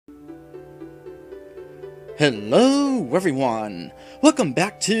Hello everyone! Welcome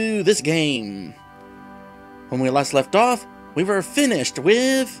back to this game! When we last left off, we were finished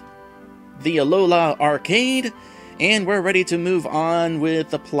with the Alola arcade, and we're ready to move on with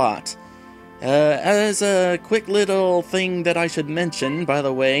the plot. As a quick little thing that I should mention, by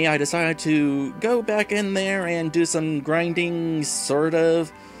the way, I decided to go back in there and do some grinding, sort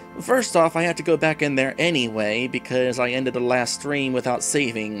of. First off, I had to go back in there anyway, because I ended the last stream without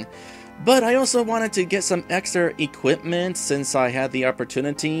saving. But I also wanted to get some extra equipment since I had the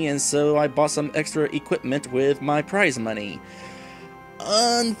opportunity, and so I bought some extra equipment with my prize money.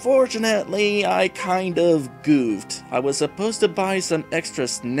 Unfortunately, I kind of goofed. I was supposed to buy some extra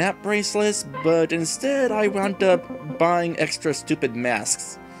snap bracelets, but instead I wound up buying extra stupid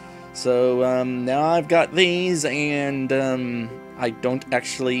masks. So now I've got these, and I don't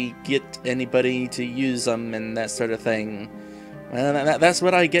actually get anybody to use them and that sort of thing. That's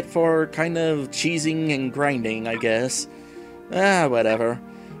what I get for kind of cheesing and grinding, I guess. Whatever.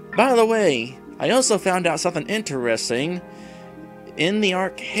 By the way, I also found out something interesting. In the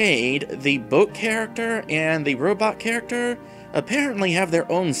arcade, the boat character and the robot character apparently have their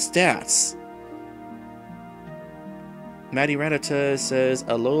own stats. Maddie Ratata says,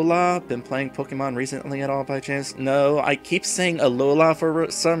 Alola, been playing Pokemon recently at all by chance? No, I keep saying Alola for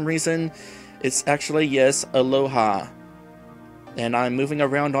some reason. It's actually, yes, Aloha. And I'm moving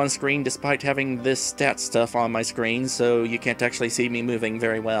around on screen despite having this stat stuff on my screen, so you can't actually see me moving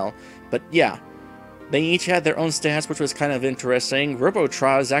very well. But yeah, they each had their own stats, which was kind of interesting.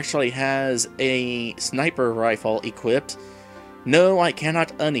 Robotraz actually has a sniper rifle equipped. No, I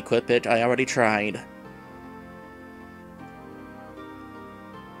cannot unequip it, I already tried.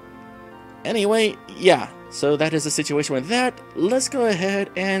 Anyway, yeah, so that is the situation with that. Let's go ahead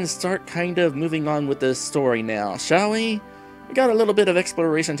and start kind of moving on with the story now, shall we? We got a little bit of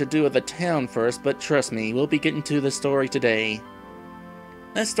exploration to do with the town first, but trust me, we'll be getting to the story today.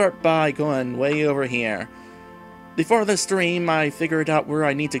 Let's start by going way over here. Before the stream, I figured out where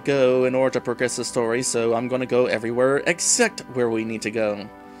I need to go in order to progress the story, so I'm going to go everywhere except where we need to go.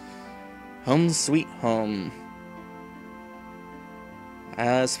 Home sweet home.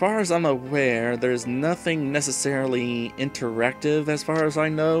 As far as I'm aware, there's nothing necessarily interactive as far as I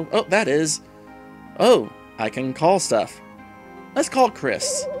know. Oh, that is. Oh, I can call stuff. Let's call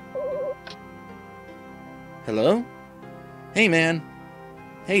Chris. Hello? Hey, man.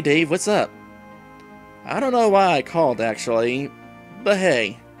 Hey, Dave, what's up? I don't know why I called, actually, but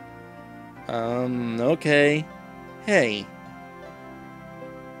hey. Okay. Hey.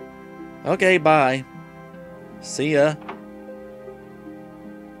 Okay, bye. See ya.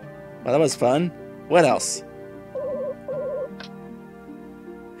 Well, that was fun. What else?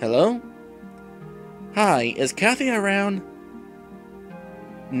 Hello? Hi, is Kathy around?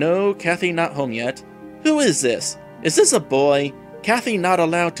 No, Kathy not home yet. Who is this? Is this a boy? Kathy not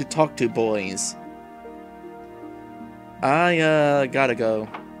allowed to talk to boys. I, gotta go.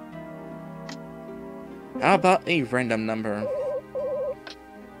 How about a random number?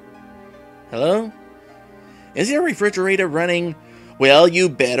 Hello? Is your refrigerator running? Well, you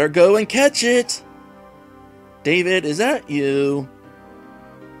better go and catch it! David, is that you?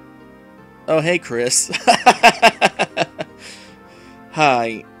 Oh, hey, Chris.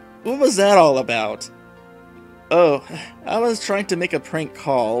 Hi. What was that all about? Oh, I was trying to make a prank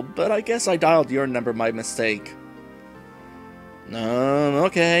call, but I guess I dialed your number by mistake.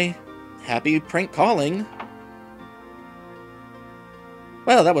 Okay. Happy prank calling.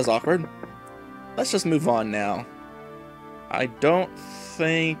 Well, that was awkward. Let's just move on now. I don't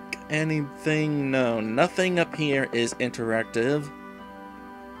think anything... No, nothing up here is interactive.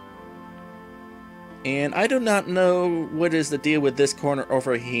 And I do not know what is the deal with this corner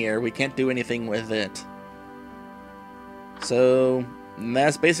over here. We can't do anything with it. So,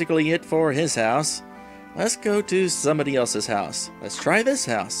 that's basically it for his house. Let's go to somebody else's house. Let's try this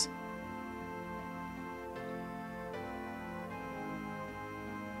house.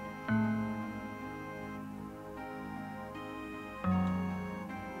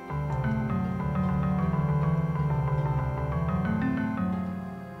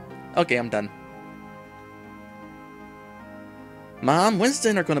 Okay, I'm done. Mom, when's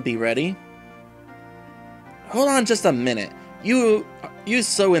dinner gonna be ready? Hold on just a minute. You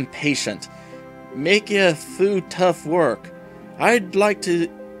so impatient. Make your food tough work. I'd like to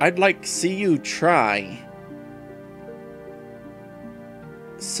see you try.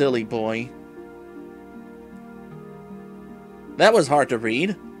 Silly boy. That was hard to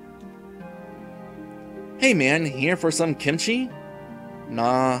read. Hey man, here for some kimchi?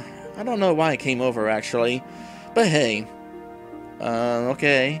 Nah, I don't know why I came over actually. But hey.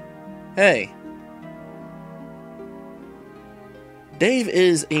 Okay. Hey. Dave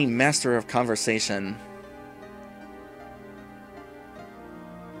is a master of conversation.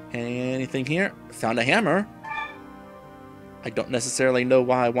 Anything here? Found a hammer. I don't necessarily know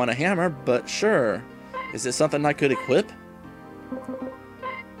why I want a hammer, but sure. Is it something I could equip?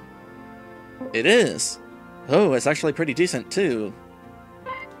 It is. Oh, it's actually pretty decent too.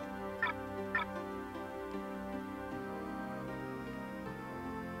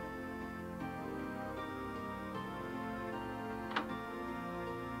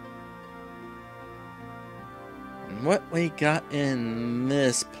 What we got in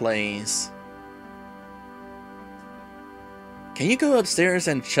this place? Can you go upstairs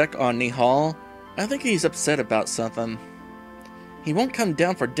and check on Nihal? I think he's upset about something. He won't come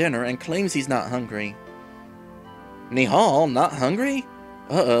down for dinner and claims he's not hungry. Nihal, not hungry?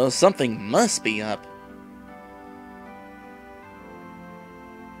 Uh-oh, something must be up.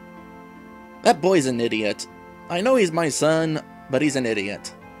 That boy's an idiot. I know he's my son, but he's an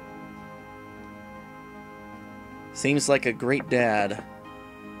idiot. Seems like a great dad.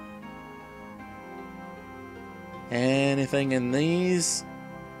 Anything in these?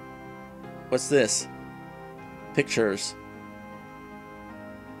 What's this? Pictures.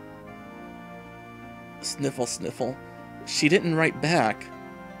 Sniffle, sniffle. She didn't write back.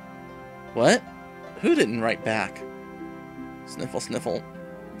 What? Who didn't write back? Sniffle, sniffle.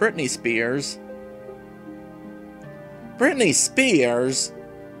 Britney Spears. Britney Spears?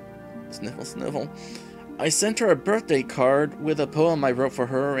 Sniffle, sniffle. I sent her a birthday card with a poem I wrote for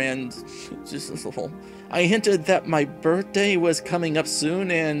her, and I hinted that my birthday was coming up soon,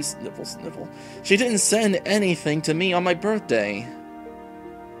 and sniffle, sniffle. She didn't send anything to me on my birthday.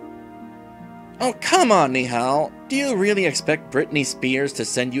 Oh, come on, Nihal. Do you really expect Britney Spears to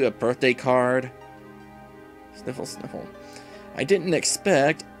send you a birthday card? Sniffle, sniffle. I didn't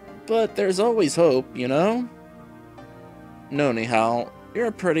expect, but there's always hope, you know? No, Nihal.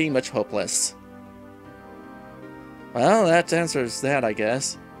 You're pretty much hopeless. Well, that answers that, I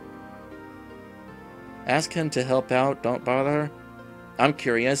guess. Ask him to help out, don't bother. I'm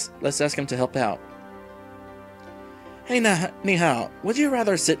curious. Let's ask him to help out. Hey, Nihal, would you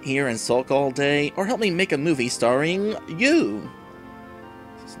rather sit here and sulk all day, or help me make a movie starring you?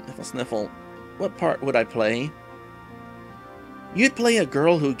 Sniffle, sniffle. What part would I play? You'd play a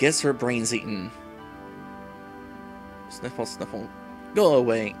girl who gets her brains eaten. Sniffle, sniffle. Go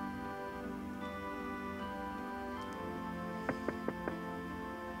away.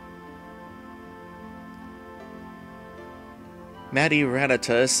 Maddie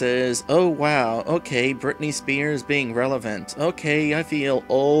Ratata says, oh wow, okay, Britney Spears being relevant. Okay, I feel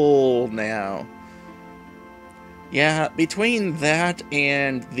old now. Yeah, between that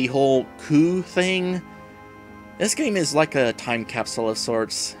and the whole coup thing, this game is like a time capsule of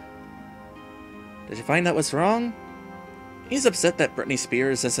sorts. Did you find out what's wrong? He's upset that Britney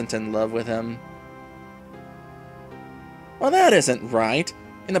Spears isn't in love with him. Well, that isn't right.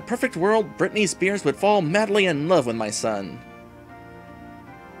 In a perfect world, Britney Spears would fall madly in love with my son.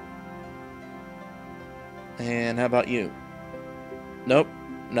 And how about you? Nope,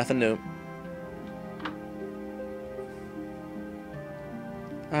 nothing new.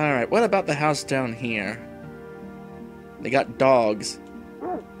 Alright, what about the house down here? They got dogs.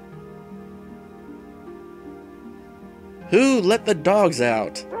 Who let the dogs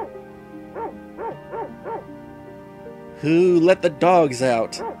out? Who let the dogs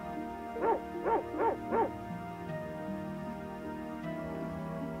out?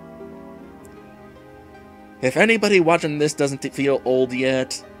 If anybody watching this doesn't feel old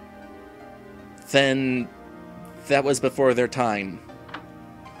yet, then that was before their time.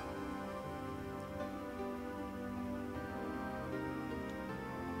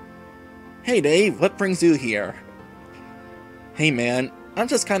 Hey Dave, what brings you here? Hey man, I'm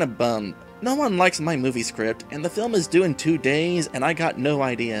just kind of bummed. No one likes my movie script, and the film is due in 2 days, and I got no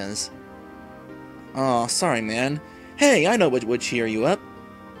ideas. Aw, sorry man. Hey, I know what would cheer you up.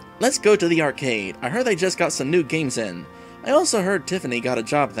 Let's go to the arcade. I heard they just got some new games in. I also heard Tiffany got a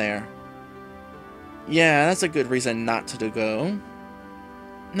job there. Yeah, that's a good reason not to go.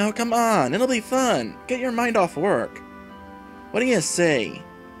 No, come on. It'll be fun. Get your mind off work. What do you say?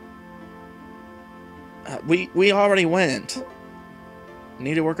 We already went.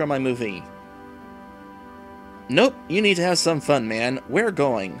 Need to work on my movie. Nope, you need to have some fun, man. We're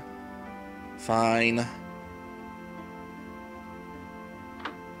going. Fine.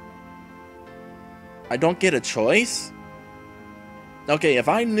 I don't get a choice? Okay, if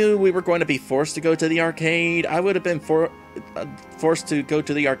I knew we were going to be forced to go to the arcade, I would have been forced to go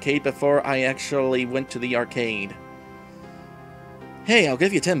to the arcade before I actually went to the arcade. Hey, I'll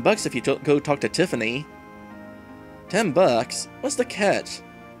give you $10 if you go talk to Tiffany. $10? What's the catch?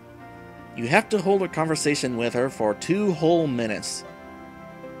 You have to hold a conversation with her for 2 whole minutes.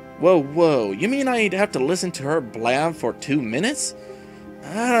 Whoa, you mean I'd have to listen to her blab for 2 minutes?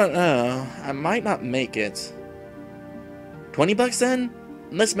 I don't know, I might not make it. $20 then?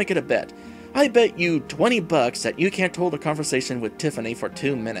 Let's make it a bet. I bet you $20 that you can't hold a conversation with Tiffany for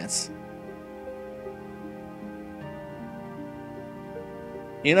 2 minutes.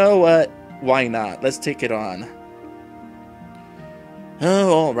 You know what? Why not? Let's take it on.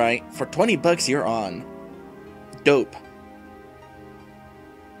 Oh, alright. For $20 you're on. Dope.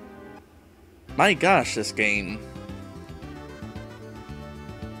 My gosh, this game.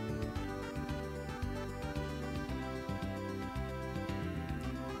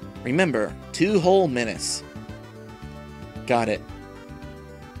 Remember, 2 whole minutes. Got it.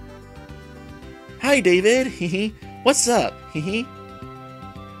 Hi, David. Hehe. What's up? Hehe.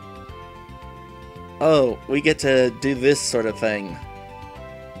 Oh, we get to do this sort of thing.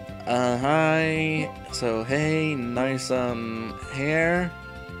 Hi. So, hey, nice, hair.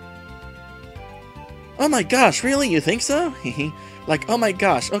 Oh my gosh, really? You think so? Hehe. Like, oh my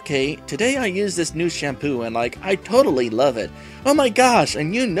gosh, okay, today I used this new shampoo and, like, I totally love it. Oh my gosh,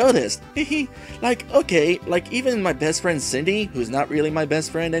 and you noticed. Hehe. Like, okay, like, even my best friend Cindy, who's not really my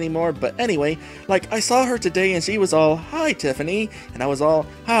best friend anymore, but anyway, like, I saw her today and she was all, hi, Tiffany, and I was all,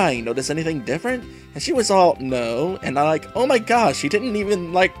 hi, notice anything different? And she was all, no, and I like, oh my gosh, she didn't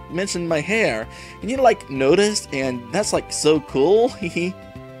even, like, mention my hair. And you, like, noticed, and that's, like, so cool. Hehe.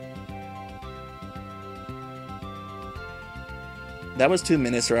 That was 2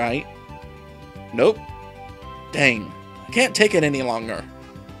 minutes, right? Nope. Dang. I can't take it any longer.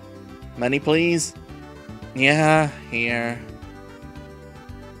 Money, please? Yeah, here.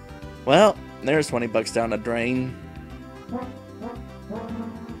 Well, there's $20 down the drain.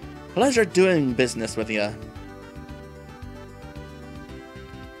 Pleasure doing business with ya.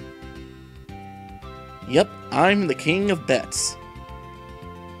 Yep, I'm the king of bets.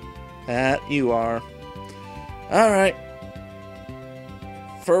 That you are. Alright.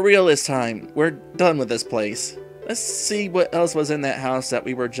 For real this time, we're done with this place. Let's see what else was in that house that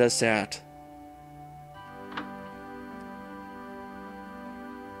we were just at.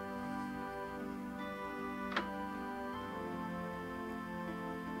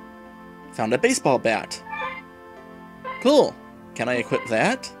 Found a baseball bat. Cool. Can I equip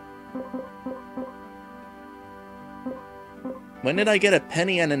that? When did I get a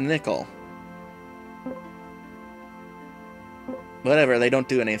penny and a nickel? Whatever, they don't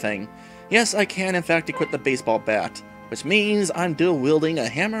do anything. Yes, I can in fact equip the baseball bat, which means I'm dual wielding a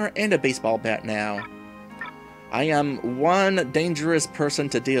hammer and a baseball bat now. I am one dangerous person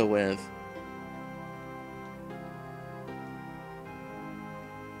to deal with.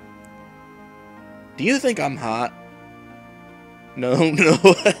 Do you think I'm hot? No.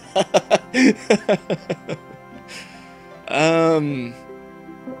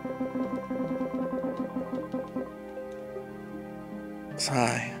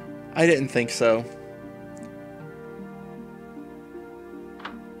 Sigh. I didn't think so.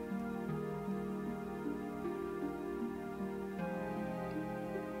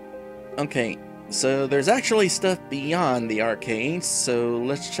 Okay, so there's actually stuff beyond the arcade, so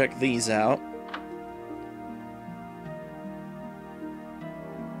let's check these out.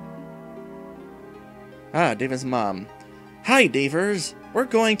 Ah, David's mom. Hi, Davers. We're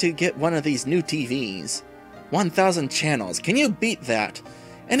going to get one of these new TVs. 1,000 channels. Can you beat that?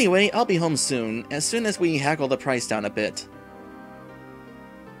 Anyway, I'll be home soon as we haggle the price down a bit.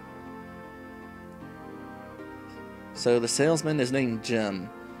 So the salesman is named Jim.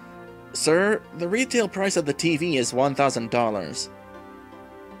 Sir, the retail price of the TV is $1,000.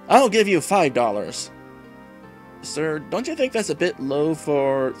 I'll give you $5. Sir, don't you think that's a bit low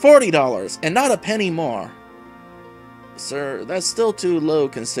for $40 and not a penny more? Sir, that's still too low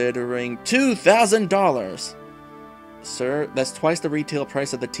considering $2,000. Sir, that's twice the retail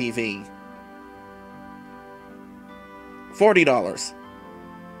price of the TV. $40.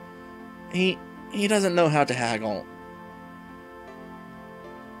 He doesn't know how to haggle.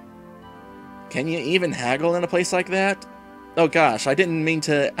 Can you even haggle in a place like that? Oh gosh, I didn't mean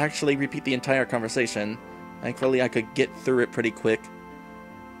to actually repeat the entire conversation. Thankfully, I could get through it pretty quick.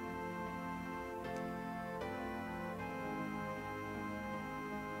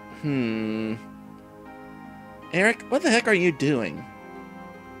 Eric, what the heck are you doing?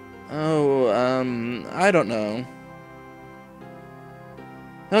 Oh, I don't know.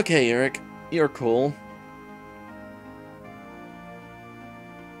 Okay, Eric, you're cool.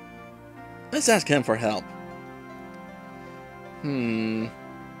 Let's ask him for help.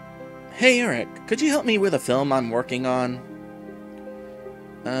 Hey Eric, could you help me with a film I'm working on?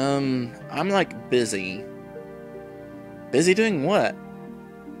 I'm like busy. Busy doing what?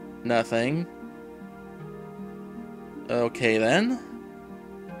 Nothing. Okay then.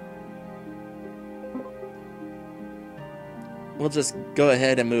 We'll just go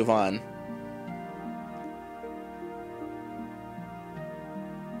ahead and move on.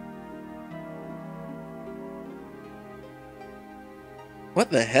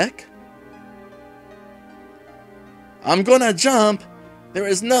 What the heck? I'm gonna jump! There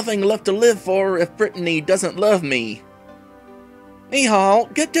is nothing left to live for if Brittany doesn't love me.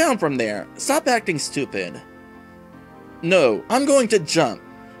 Mihal, get down from there. Stop acting stupid. No, I'm going to jump.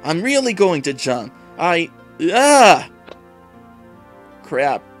 I'm really going to jump. Ah!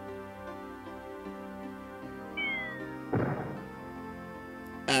 Crap.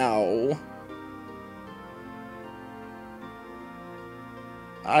 Ow.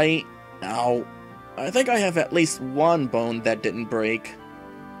 Ow. I think I have at least one bone that didn't break.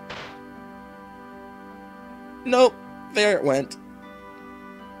 Nope. There it went.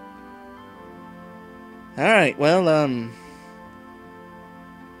 Alright, well,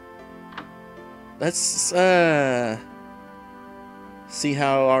 let's, see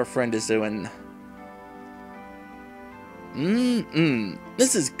how our friend is doing.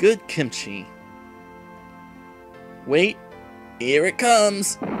 This is good kimchi. Wait, here it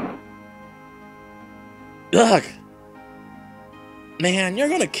comes. Ugh! Man, you're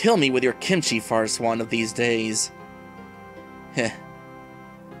gonna kill me with your kimchi farce one of these days. Heh.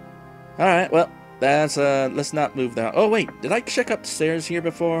 Alright, well, that's, let's not move that. Oh, wait, did I check upstairs here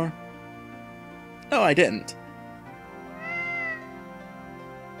before? No, I didn't.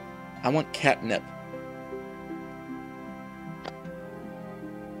 I want catnip.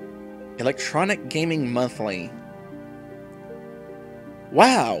 Electronic Gaming Monthly.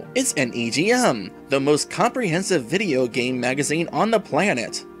 Wow, it's an EGM, the most comprehensive video game magazine on the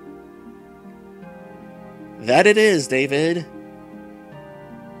planet. That it is, David.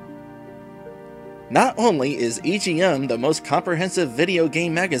 Not only is EGM the most comprehensive video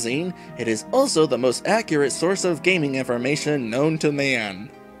game magazine, it is also the most accurate source of gaming information known to man.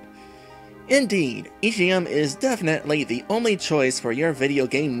 Indeed, EGM is definitely the only choice for your video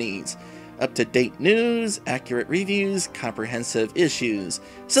game needs. Up-to-date news, accurate reviews, comprehensive issues.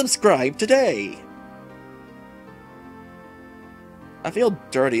 Subscribe today! I feel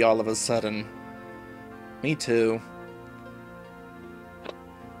dirty all of a sudden. Me too.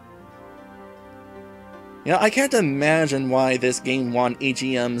 Yeah, I can't imagine why this game won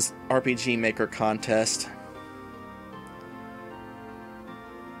EGM's RPG Maker contest.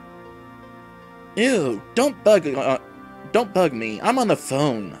 Ew, don't bug me. I'm on the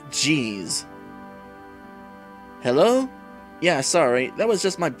phone. Jeez. Hello? Yeah, sorry. That was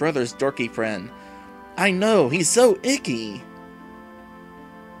just my brother's dorky friend. I know, he's so icky.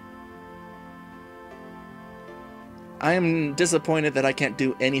 I am disappointed that I can't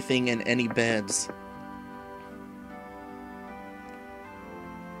do anything in any beds.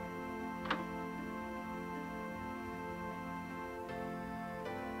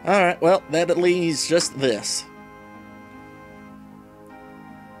 Alright, well, that at least just this.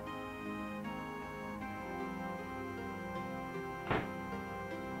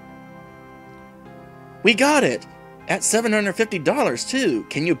 We got it! At $750 too!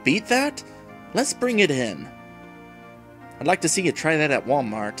 Can you beat that? Let's bring it in. I'd like to see you try that at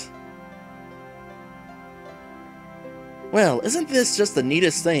Walmart. Well, isn't this just the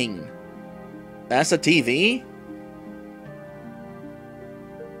neatest thing? That's a TV?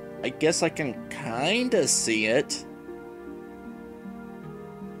 I guess I can kinda see it.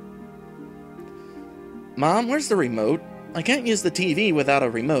 Mom, where's the remote? I can't use the TV without a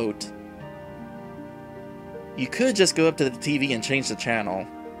remote. You could just go up to the TV and change the channel.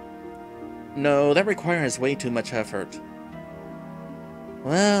 No, that requires way too much effort.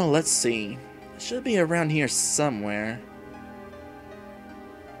 Well, let's see. It should be around here somewhere.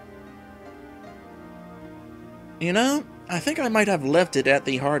 You know, I think I might have left it at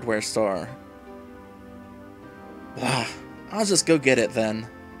the hardware store. I'll just go get it then.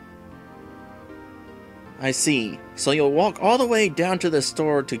 I see. So you'll walk all the way down to the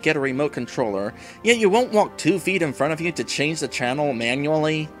store to get a remote controller, yet you won't walk 2 feet in front of you to change the channel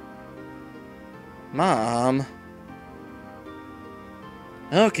manually? Mom.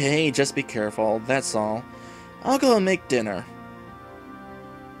 Okay, just be careful, that's all. I'll go and make dinner.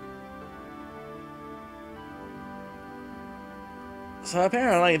 So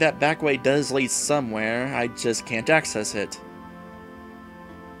apparently that back way does lead somewhere, I just can't access it.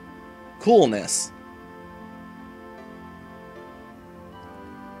 Coolness.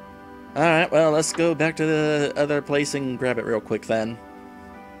 Alright, well, let's go back to the other place and grab it real quick then.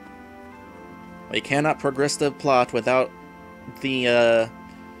 We cannot progress the plot without the,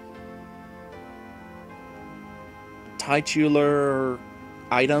 titular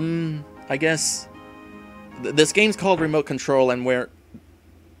item, I guess. This game's called Remote Control, and where...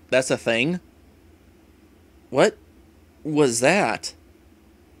 That's a thing? What was that?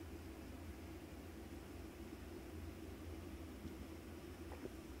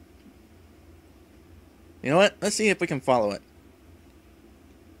 You know what? Let's see if we can follow it.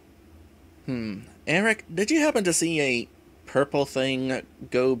 Eric, did you happen to see a purple thing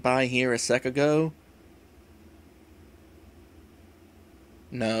go by here a sec ago?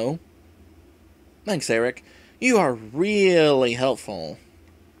 No. Thanks, Eric. You are really helpful.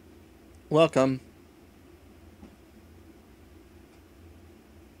 Welcome.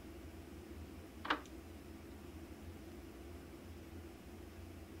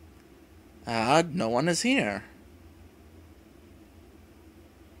 Odd, no one is here.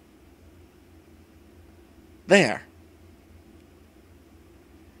 There.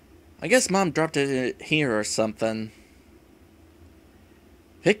 I guess Mom dropped it here or something.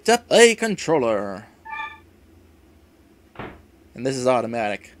 Picked up a controller. And this is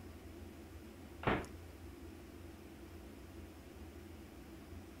automatic.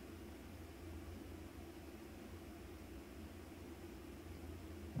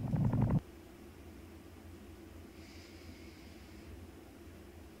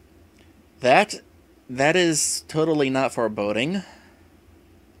 That is totally not foreboding.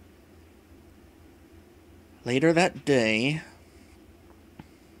 Later that day...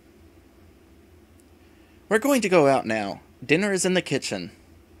 We're going to go out now. Dinner is in the kitchen.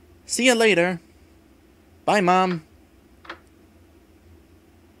 See you later. Bye, Mom.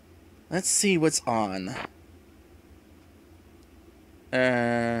 Let's see what's on.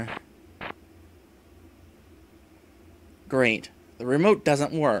 Great. The remote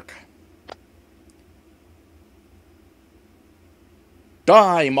doesn't work.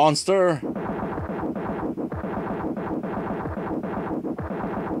 Die, monster!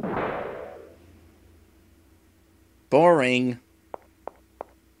 Boring.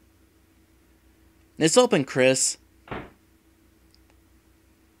 It's open, Chris.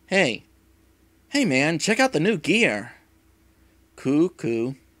 Hey. Hey, man, check out the new gear.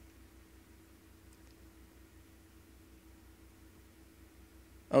 Cuckoo.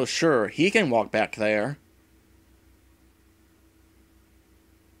 Oh, sure, he can walk back there.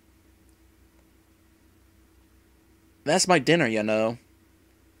 That's my dinner, you know.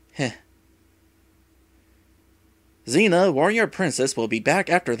 Heh. Xena, Warrior Princess, will be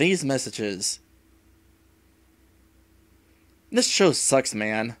back after these messages. This show sucks,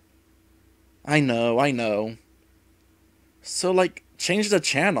 man. I know. So, like, change the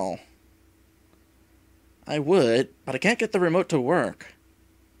channel. I would, but I can't get the remote to work.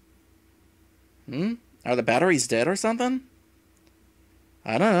 Are the batteries dead or something?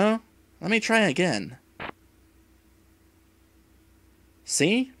 I don't know. Let me try again.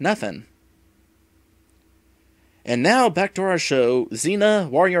 See? Nothing. And now, back to our show, Xena,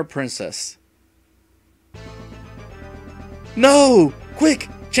 Warrior Princess. No! Quick!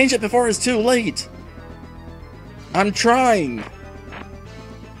 Change it before it's too late! I'm trying!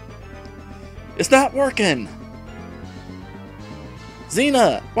 It's not working!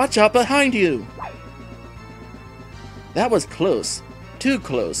 Xena! Watch out behind you! That was close. Too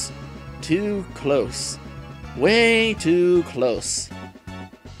close. Too close. Way too close.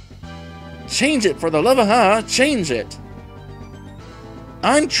 Change it, for the love of change it!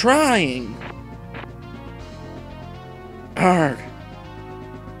 I'm trying! Arrgh.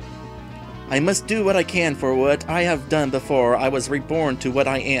 I must do what I can for what I have done before I was reborn to what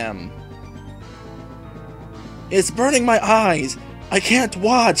I am. It's burning my eyes! I can't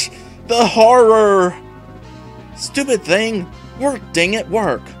watch! The horror! Stupid thing! Work, dang it,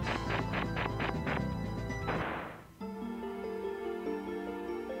 work!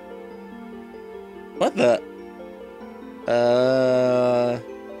 What the?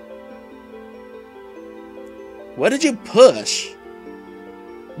 What did you push?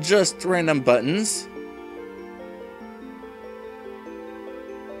 Just random buttons.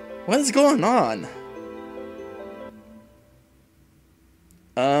 What is going on?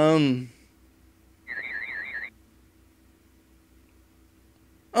 Oh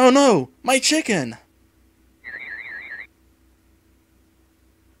no! My chicken!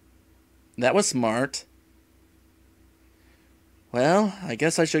 That was smart. Well, I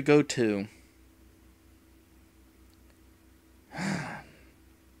guess I should go too.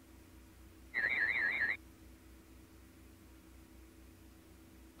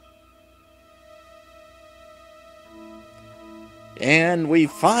 And we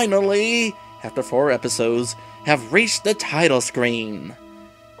finally, after 4 episodes, have reached the title screen.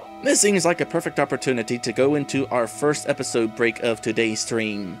 This seems like a perfect opportunity to go into our first episode break of today's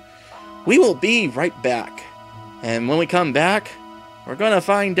stream. We will be right back. And when we come back, we're gonna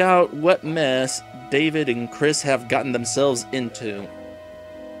find out what mess David and Chris have gotten themselves into.